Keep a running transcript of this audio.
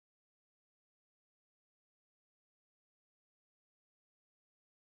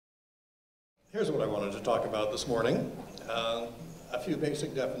Here's what I wanted to talk about this morning. A few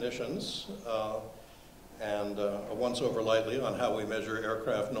basic definitions and a once-over lightly on how we measure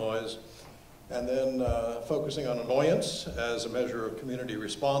aircraft noise, and then focusing on annoyance as a measure of community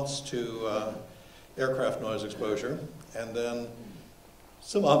response to aircraft noise exposure, and then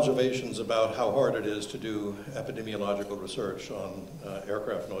some observations about how hard it is to do epidemiological research on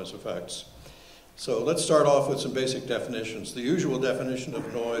aircraft noise effects. So let's start off with some basic definitions. The usual definition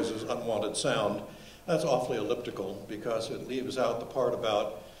of noise is unwanted sound. That's awfully elliptical because it leaves out the part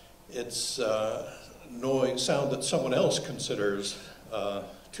about it's noise, sound that someone else considers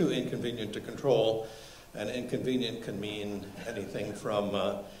too inconvenient to control. And inconvenient can mean anything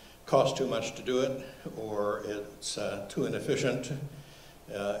from cost too much to do it, or it's too inefficient.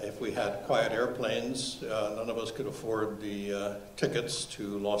 If we had quiet airplanes, none of us could afford the tickets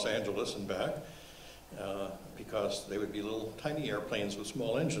to Los Angeles and back because they would be little tiny airplanes with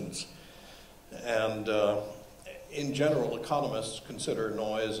small engines. And in general, economists consider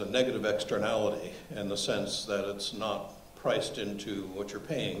noise a negative externality in the sense that it's not priced into what you're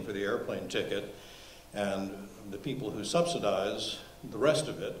paying for the airplane ticket, and the people who subsidize the rest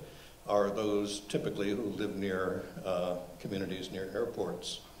of it are those typically who live near communities near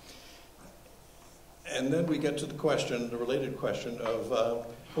airports. And then we get to the question, the related question of,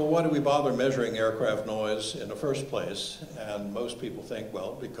 well, why do we bother measuring aircraft noise in the first place? And most people think,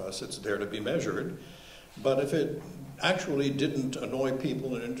 well, because it's there to be measured. But if it actually didn't annoy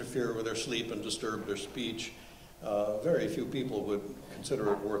people and interfere with their sleep and disturb their speech, very few people would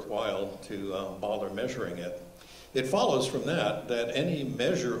consider it worthwhile to bother measuring it. It follows from that any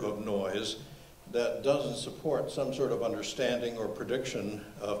measure of noise that doesn't support some sort of understanding or prediction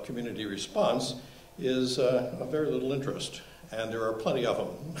of community response is of very little interest, and there are plenty of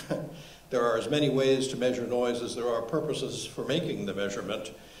them. There are as many ways to measure noise as there are purposes for making the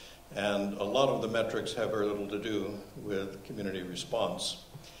measurement, and a lot of the metrics have very little to do with community response.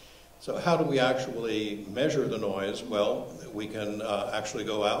 So how do we actually measure the noise? Well, we can actually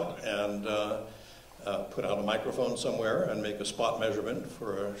go out and put out a microphone somewhere and make a spot measurement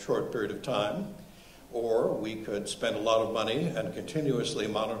for a short period of time. Or we could spend a lot of money and continuously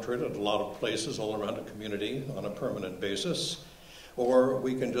monitor it at a lot of places all around the community on a permanent basis. Or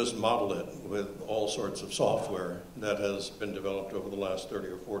we can just model it with all sorts of software that has been developed over the last 30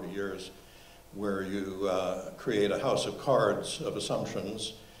 or 40 years, where you create a house of cards of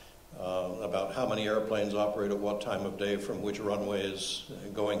assumptions about how many airplanes operate at what time of day from which runways,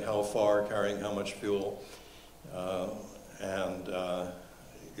 going how far, carrying how much fuel, and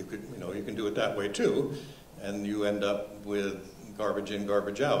you can do it that way too, and you end up with garbage in,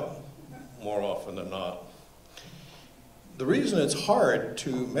 garbage out more often than not. The reason it's hard to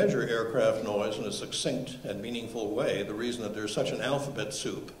measure aircraft noise in a succinct and meaningful way, the reason that there's such an alphabet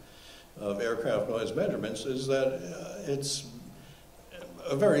soup of aircraft noise measurements, is that it's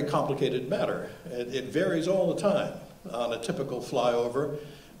a very complicated matter. It varies all the time. On a typical flyover,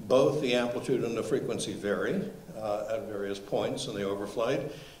 both the amplitude and the frequency vary at various points in the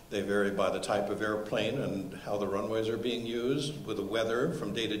overflight. They vary by the type of airplane and how the runways are being used, with the weather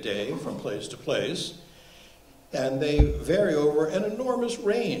from day to day, from place to place. And they vary over an enormous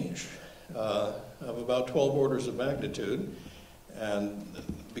range of about 12 orders of magnitude. And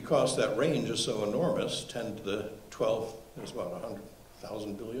because that range is so enormous, 10 to the 12 is about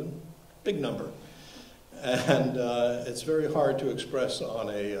 100,000 billion, big number. And it's very hard to express on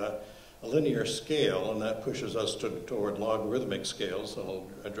a linear scale, and that pushes us toward logarithmic scales that I'll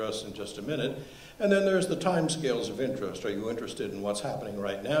address in just a minute. And then there's the time scales of interest. Are you interested in what's happening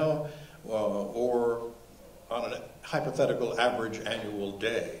right now, or on a hypothetical average annual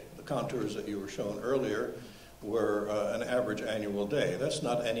day? The contours that you were shown earlier were an average annual day. That's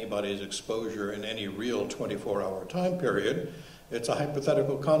not anybody's exposure in any real 24-hour time period. It's a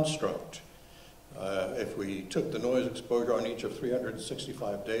hypothetical construct. If we took the noise exposure on each of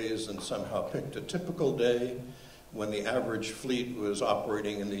 365 days and somehow picked a typical day when the average fleet was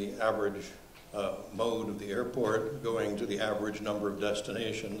operating in the average mode of the airport, going to the average number of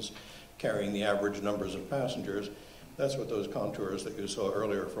destinations, carrying the average numbers of passengers, that's what those contours that you saw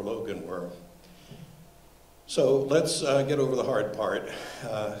earlier for Logan were. So let's get over the hard part,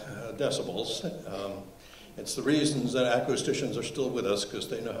 decibels. It's the reasons that acousticians are still with us, because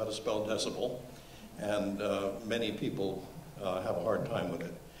they know how to spell decibel, and many people have a hard time with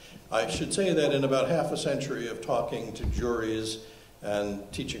it. I should say that in about half a century of talking to juries and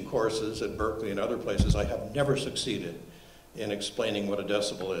teaching courses at Berkeley and other places, I have never succeeded in explaining what a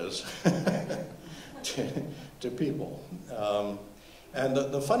decibel is to people. And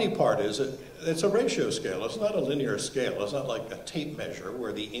the funny part is it's a ratio scale. It's not a linear scale. It's not like a tape measure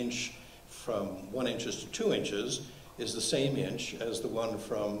where the inch from 1 inches to 2 inches is the same inch as the one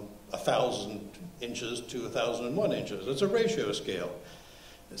from 1,000 inches to 1,001 inches. It's a ratio scale.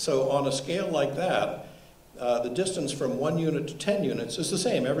 So on a scale like that, the distance from 1 unit to 10 units is the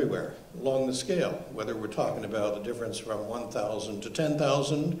same everywhere along the scale, whether we're talking about the difference from 1,000 to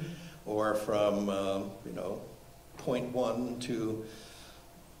 10,000 or from, you know, 0.1 to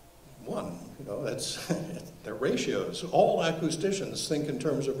 1. You know, that's they're ratios. All acousticians think in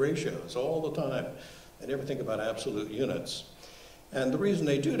terms of ratios all the time. They never think about absolute units. And the reason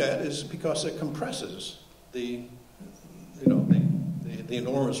they do that is because it compresses the, you know, the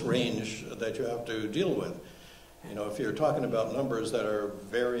enormous range that you have to deal with. You know, if you're talking about numbers that are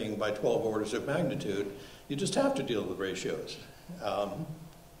varying by 12 orders of magnitude, you just have to deal with ratios.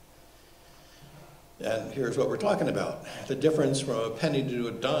 And here's what we're talking about. The difference from a penny to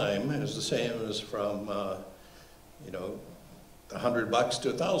a dime is the same as from, you know, $100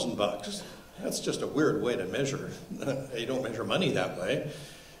 to $1,000. That's just a weird way to measure. You don't measure money that way.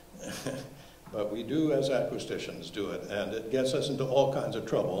 But we do, as acousticians, do it. And it gets us into all kinds of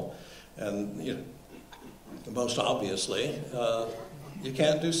trouble. And, you know, most obviously, you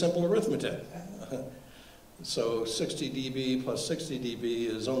can't do simple arithmetic. So 60 dB plus 60 dB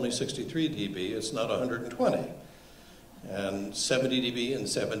is only 63 dB. It's not 120. And 70 dB and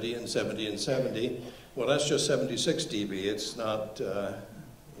 70 and 70 and 70, well, that's just 76 dB. It's not,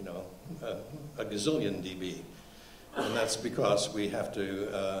 you know, a gazillion dB. And that's because we have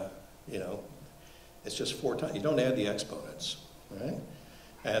to, you know, it's just 4 times. You don't add the exponents, right?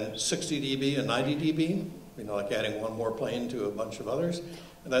 And 60 dB and 90 dB, you know, like adding one more plane to a bunch of others,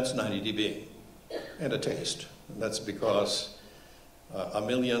 and that's 90 dB. And a taste. And that's because a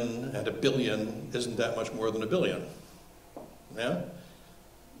million and a billion isn't that much more than a billion. Yeah?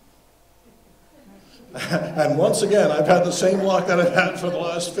 And once again, I've had the same luck that I've had for the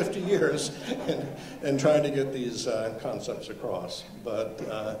last 50 years in trying to get these concepts across. But,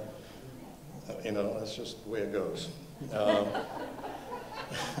 you know, that's just the way it goes.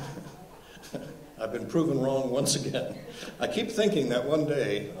 I've been proven wrong once again. I keep thinking that one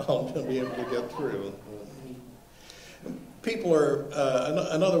day I'll be able to get through. People are,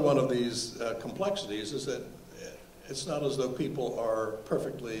 another one of these complexities is that it's not as though people are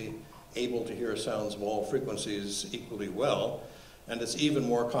perfectly able to hear sounds of all frequencies equally well. And it's even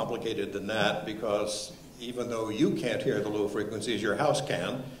more complicated than that because even though you can't hear the low frequencies, your house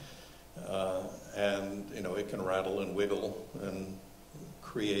can. And, you know, it can rattle and wiggle and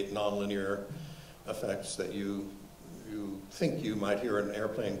create nonlinear effects that you think you might hear an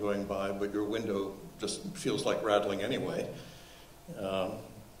airplane going by, but your window just feels like rattling anyway.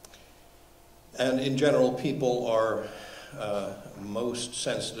 And in general, people are most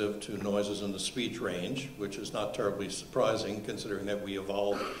sensitive to noises in the speech range, which is not terribly surprising considering that we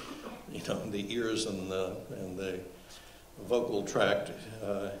evolved, you know, the ears and the vocal tract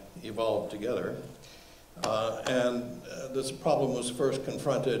evolved together. And this problem was first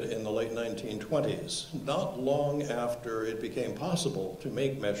confronted in the late 1920s, not long after it became possible to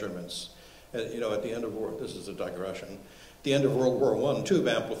make measurements. You know, at the end of this is a digression. At the end of World War I, tube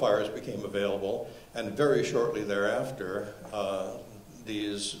amplifiers became available, and very shortly thereafter,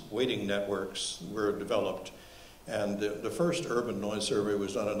 these weighting networks were developed. And the first urban noise survey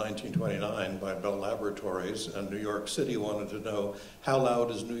was done in 1929 by Bell Laboratories, and New York City wanted to know how loud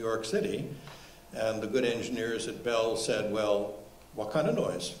is New York City. And the good engineers at Bell said, well, what kind of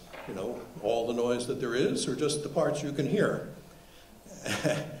noise? You know, all the noise that there is, or just the parts you can hear?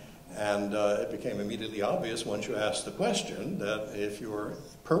 And it became immediately obvious once you asked the question that if your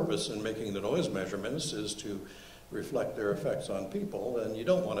purpose in making the noise measurements is to reflect their effects on people, then you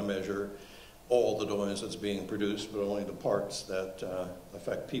don't want to measure all the noise that's being produced, but only the parts that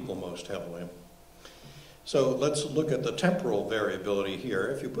affect people most heavily. So let's look at the temporal variability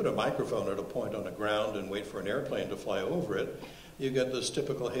here. If you put a microphone at a point on the ground and wait for an airplane to fly over it, you get this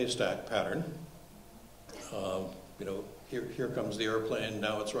typical haystack pattern. You know, here comes the airplane,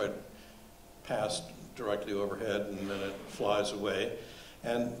 now it's right past directly overhead, and then it flies away.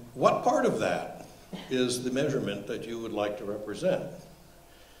 And what part of that is the measurement that you would like to represent?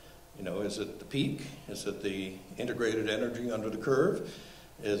 You know, is it the peak? Is it the integrated energy under the curve?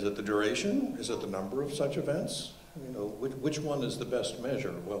 Is it the duration? Is it the number of such events? You know, which one is the best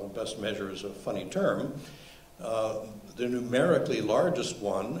measure? Well, best measure is a funny term. The numerically largest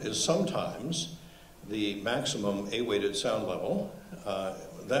one is sometimes the maximum A-weighted sound level.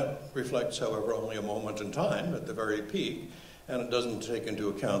 That reflects, however, only a moment in time at the very peak, and it doesn't take into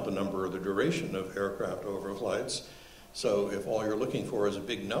account the number or the duration of aircraft overflights. So if all you're looking for is a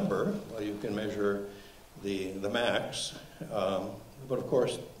big number, well, you can measure the max. But of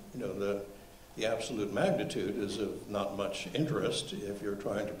course, the absolute magnitude is of not much interest if you're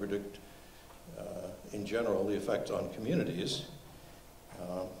trying to predict, in general, the effect on communities.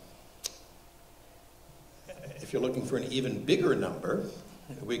 If you're looking for an even bigger number,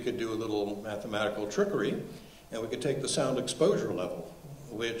 we could do a little mathematical trickery, and we could take the sound exposure level,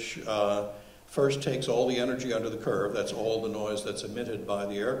 which first takes all the energy under the curve, that's all the noise that's emitted by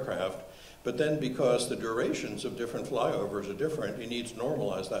the aircraft, but then because the durations of different flyovers are different, you need to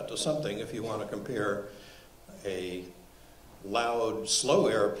normalize that to something if you want to compare a loud, slow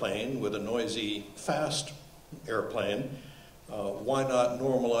airplane with a noisy, fast airplane. Why not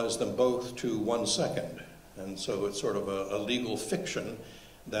normalize them both to 1 second? And so it's sort of a legal fiction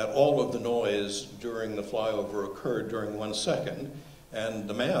that all of the noise during the flyover occurred during 1 second, and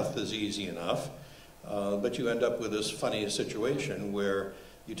the math is easy enough, but you end up with this funny situation where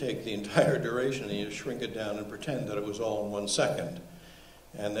you take the entire duration and you shrink it down and pretend that it was all in 1 second.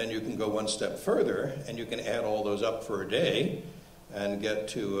 And then you can go one step further and you can add all those up for a day and get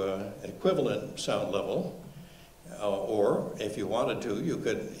to an equivalent sound level. Or if you wanted to, you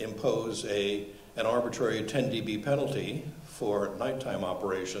could impose an arbitrary 10 dB penalty for nighttime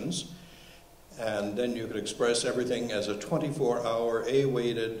operations, and then you could express everything as a 24-hour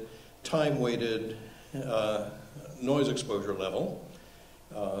A-weighted, time-weighted noise exposure level,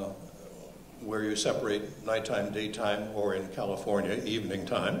 where you separate nighttime, daytime, or in California, evening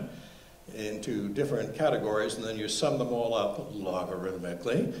time, into different categories, and then you sum them all up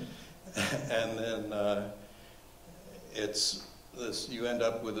logarithmically, and then you end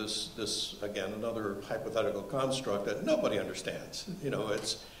up with this again, another hypothetical construct that nobody understands.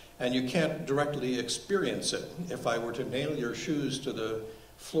 And you can't directly experience it. If I were to nail your shoes to the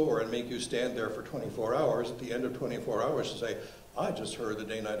floor and make you stand there for 24 hours, at the end of 24 hours to say, I just heard the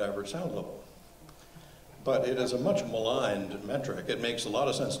day-night average sound level. But it is a much maligned metric. It makes a lot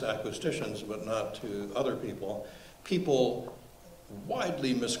of sense to acousticians, but not to other people. People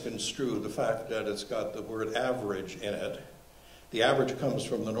widely misconstrue the fact that it's got the word average in it. The average comes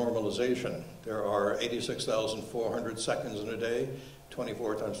from the normalization. There are 86,400 seconds in a day,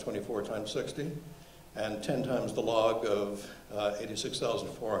 24 times 24 times 60, and 10 times the log of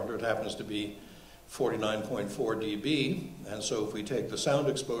 86,400 happens to be 49.4 dB, and so if we take the sound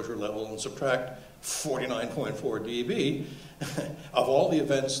exposure level and subtract 49.4 dB of all the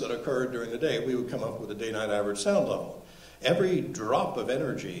events that occurred during the day, we would come up with a day-night average sound level. Every drop of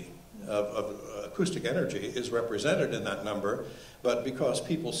energy, of acoustic energy, is represented in that number, but because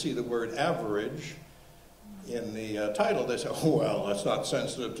people see the word average in the title, they say, oh, well, that's not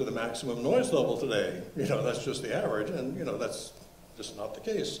sensitive to the maximum noise level today. That's just the average, and that's just not the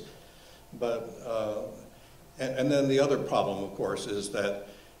case. But, and then the other problem, of course, is that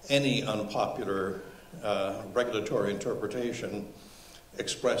any unpopular regulatory interpretation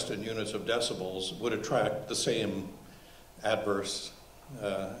expressed in units of decibels would attract the same adverse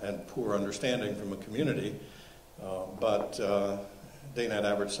and poor understanding from a community. But day-night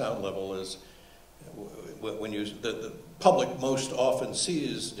average sound level is, when the public most often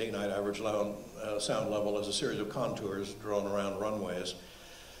sees day-night average sound level as a series of contours drawn around runways.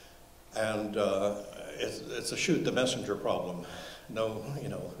 And it's a shoot the messenger problem. No,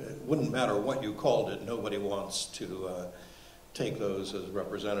 it wouldn't matter what you called it, nobody wants to take those as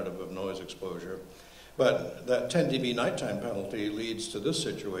representative of noise exposure. But that 10 dB nighttime penalty leads to this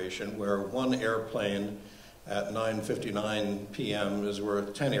situation where one airplane at 9:59 p.m. is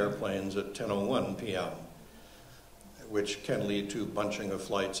worth 10 airplanes at 10:01 p.m., which can lead to bunching of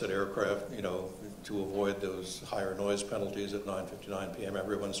flights at aircraft, to avoid those higher noise penalties at 9:59 p.m.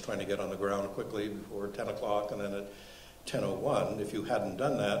 Everyone's trying to get on the ground quickly before 10 o'clock, and then at 10:01, if you hadn't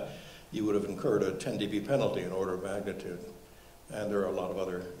done that, you would have incurred a 10 dB penalty in order of magnitude. And there are a lot of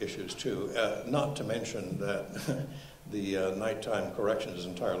other issues too, not to mention that the nighttime correction is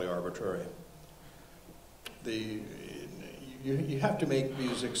entirely arbitrary. You have to make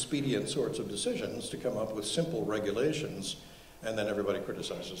these expedient sorts of decisions to come up with simple regulations, and then everybody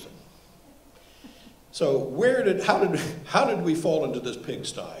criticizes them. So how did we fall into this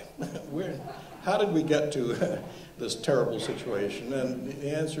pigsty? How did we get to this terrible situation? And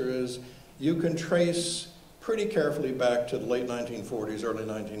the answer is, you can trace pretty carefully back to the late 1940s, early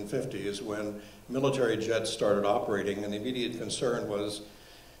 1950s, when military jets started operating, and the immediate concern was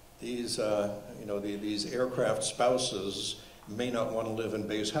these aircraft spouses may not want to live in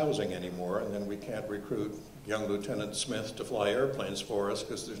base housing anymore, and then we can't recruit young Lieutenant Smith to fly airplanes for us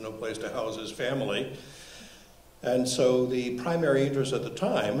because there's no place to house his family. And so the primary interest at the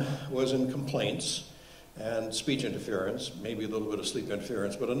time was in complaints and speech interference, maybe a little bit of sleep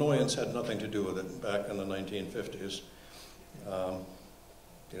interference, but annoyance had nothing to do with it back in the 1950s.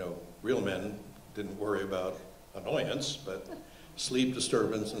 you know, real men didn't worry about annoyance, but sleep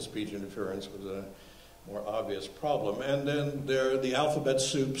disturbance and speech interference was a more obvious problem. And then the alphabet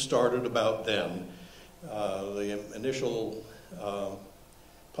soup started about then. The initial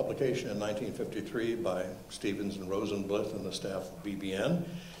publication in 1953 by Stevens and Rosenblatt and the staff of BBN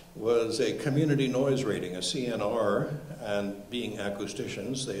was a community noise rating, a CNR, and being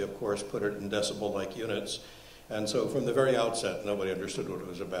acousticians, they of course put it in decibel-like units. And so from the very outset, nobody understood what it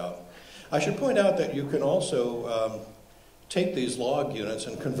was about. I should point out that you can also take these log units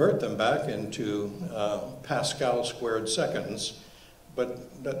and convert them back into Pascal squared seconds,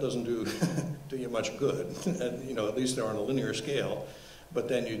 but that doesn't do you much good. And, you know, at least they're on a linear scale. But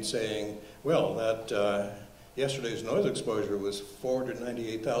then you'd saying, well, that yesterday's noise exposure was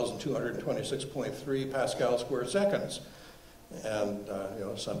 498,226.3 Pascal squared seconds. And you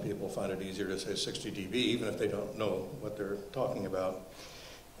know, some people find it easier to say 60 dB, even if they don't know what they're talking about.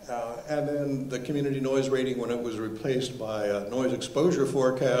 And then the community noise rating, when it was replaced by a noise exposure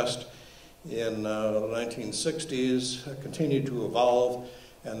forecast in the 1960s, continued to evolve,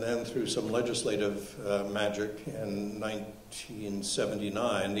 and then through some legislative magic in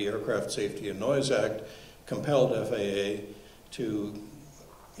 1979, the Aircraft Safety and Noise Act compelled FAA to,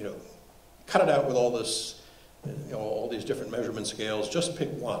 you know, cut it out with all this, you know, all these different measurement scales, just pick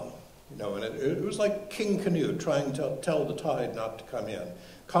one. You know, and it was like King Canute trying to tell the tide not to come in.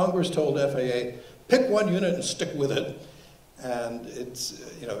 Congress told FAA, pick one unit and stick with it. And it's,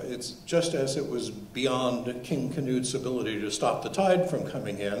 you know, it's just as it was beyond King Canute's ability to stop the tide from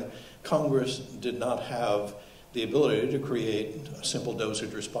coming in, Congress did not have the ability to create a simple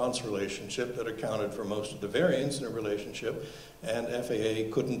dosage response relationship that accounted for most of the variance in a relationship, and FAA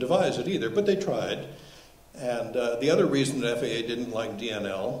couldn't devise it either, but they tried. And the other reason that FAA didn't like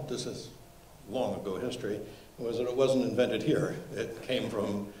DNL, this is long ago history, was that it wasn't invented here. It came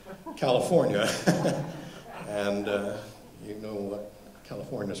from California. And you know what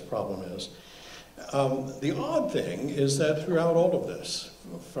California's problem is. The odd thing is that throughout all of this,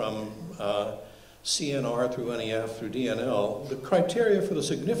 from CNR through NEF through DNL, the criteria for the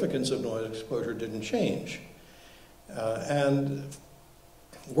significance of noise exposure didn't change. And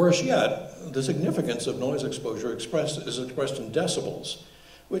worse yet, the significance of noise exposure is expressed in decibels,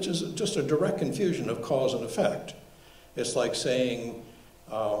 which is just a direct confusion of cause and effect. It's like saying,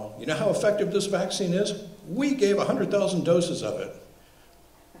 you know how effective this vaccine is? We gave 100,000 doses of it.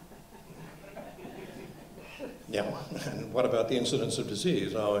 Yeah, and what about the incidence of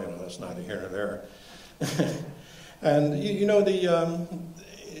disease? Oh, you know, that's neither here nor there. And you know,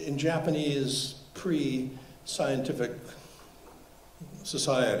 in Japanese pre-scientific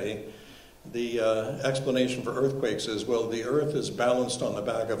society, the explanation for earthquakes is, well, the earth is balanced on the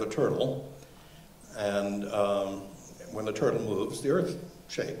back of a turtle, and when the turtle moves, the earth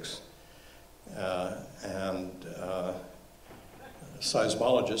shakes. And a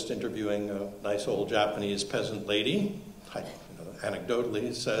seismologist interviewing a nice old Japanese peasant lady,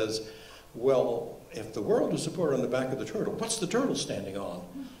 anecdotally says, well, if the world is supported on the back of the turtle, what's the turtle standing on?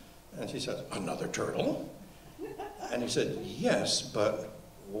 And she says, another turtle? And he said, yes, but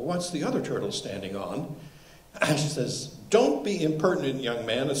what's the other turtle standing on? And she says, don't be impertinent, young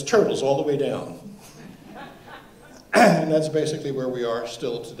man, it's turtles all the way down. And that's basically where we are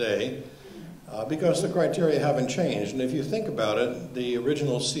still today, because the criteria haven't changed. And if you think about it, the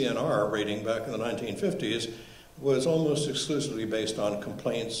original CNR rating back in the 1950s was almost exclusively based on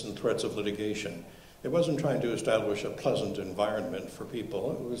complaints and threats of litigation. It wasn't trying to establish a pleasant environment for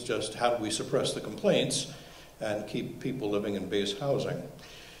people. It was just, how do we suppress the complaints and keep people living in base housing?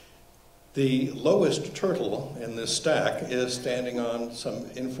 The lowest turtle in this stack is standing on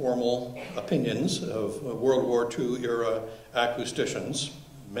some informal opinions of World War II era acousticians,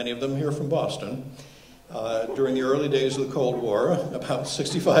 many of them here from Boston, during the early days of the Cold War, about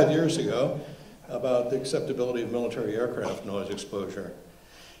 65 years ago, about the acceptability of military aircraft noise exposure.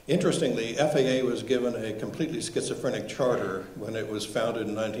 Interestingly, FAA was given a completely schizophrenic charter when it was founded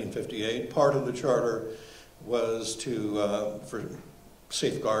in 1958. Part of the charter was to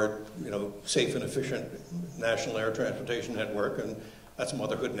safeguard, you know, safe and efficient national air transportation network, and that's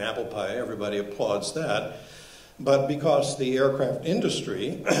motherhood and apple pie. Everybody applauds that. But because the aircraft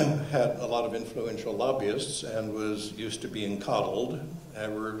industry had a lot of influential lobbyists and was used to being coddled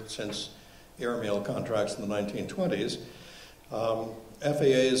ever since airmail contracts in the 1920s,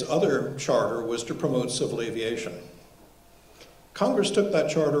 FAA's other charter was to promote civil aviation. Congress took that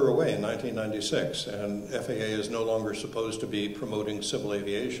charter away in 1996, and FAA is no longer supposed to be promoting civil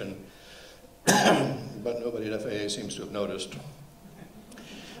aviation, but nobody at FAA seems to have noticed.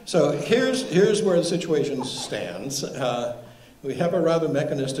 So here's where the situation stands. we have a rather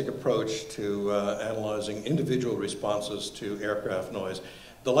mechanistic approach to analyzing individual responses to aircraft noise.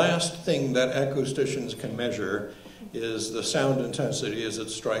 The last thing that acousticians can measure is the sound intensity as it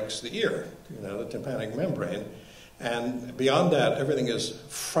strikes the ear, the tympanic membrane. And beyond that, everything is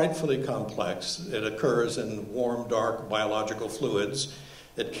frightfully complex. It occurs in warm, dark biological fluids.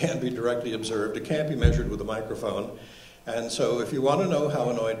 It can't be directly observed. It can't be measured with a microphone. And so if you want to know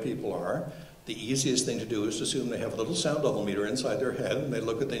how annoyed people are, the easiest thing to do is to assume they have a little sound level meter inside their head, and they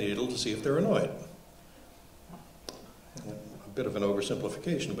look at the needle to see if they're annoyed. A bit of an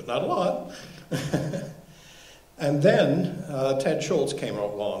oversimplification, but not a lot. And then Ted Schultz came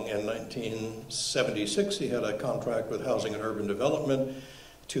along in 1976. He had a contract with Housing and Urban Development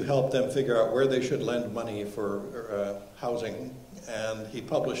to help them figure out where they should lend money for housing. And he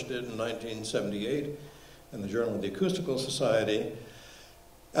published it in 1978 in the Journal of the Acoustical Society.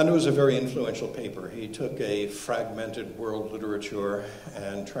 And it was a very influential paper. He took a fragmented world literature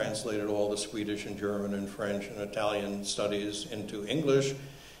and translated all the Swedish and German and French and Italian studies into English.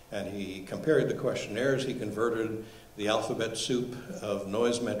 And he compared the questionnaires. He converted the alphabet soup of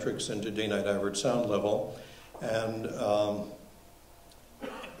noise metrics into day-night average sound level. And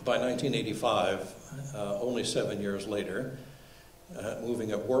by 1985, only 7 years later,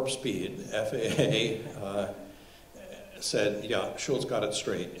 moving at warp speed, FAA said, yeah, Schultz got it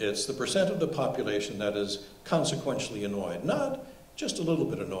straight. It's the percent of the population that is consequentially annoyed, not just a little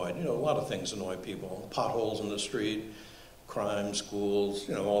bit annoyed. A lot of things annoy people. Potholes in the street, crime, schools,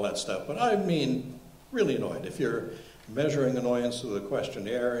 all that stuff. But I mean really annoyed. If you're measuring annoyance with a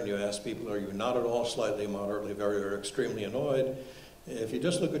questionnaire and you ask people, are you not at all, slightly, moderately, very, or extremely annoyed? If you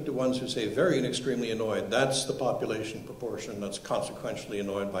just look at the ones who say very and extremely annoyed, that's the population proportion that's consequentially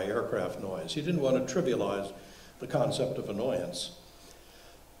annoyed by aircraft noise. He didn't want to trivialize the concept of annoyance,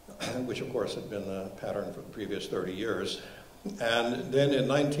 which of course had been a pattern for the previous 30 years. And then in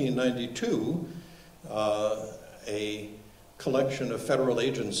 1992, a collection of federal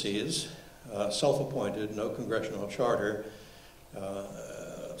agencies, self-appointed, no congressional charter,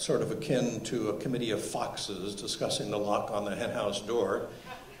 sort of akin to a committee of foxes discussing the lock on the henhouse door,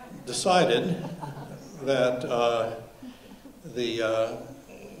 decided that the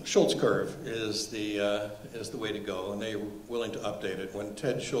Schultz curve is the way to go, and they were willing to update it. When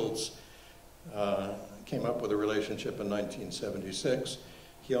Ted Schultz came up with a relationship in 1976,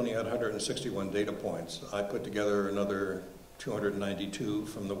 he only had 161 data points. I put together another 292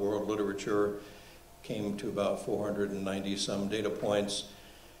 from the world literature, came to about 490 some data points,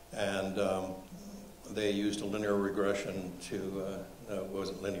 and they used a linear regression to, no, it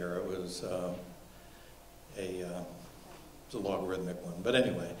wasn't linear, it was a logarithmic one. But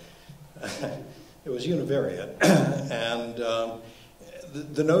anyway, it was univariate. And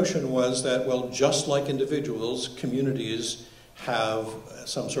the notion was that, well, just like individuals, communities have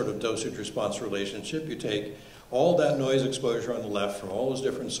some sort of dosage-response relationship. You take all that noise exposure on the left from all those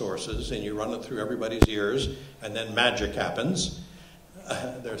different sources, and you run it through everybody's ears, and then magic happens.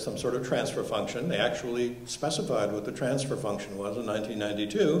 There's some sort of transfer function. They actually specified what the transfer function was in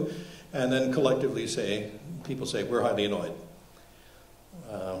 1992, and then collectively people say, we're highly annoyed.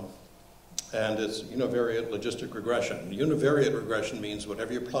 And it's univariate logistic regression. Univariate regression means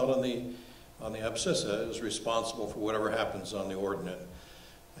whatever you plot on the abscissa is responsible for whatever happens on the ordinate.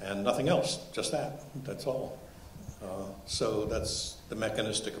 And nothing else, just that. That's all. So that's the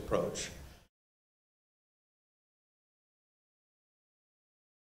mechanistic approach.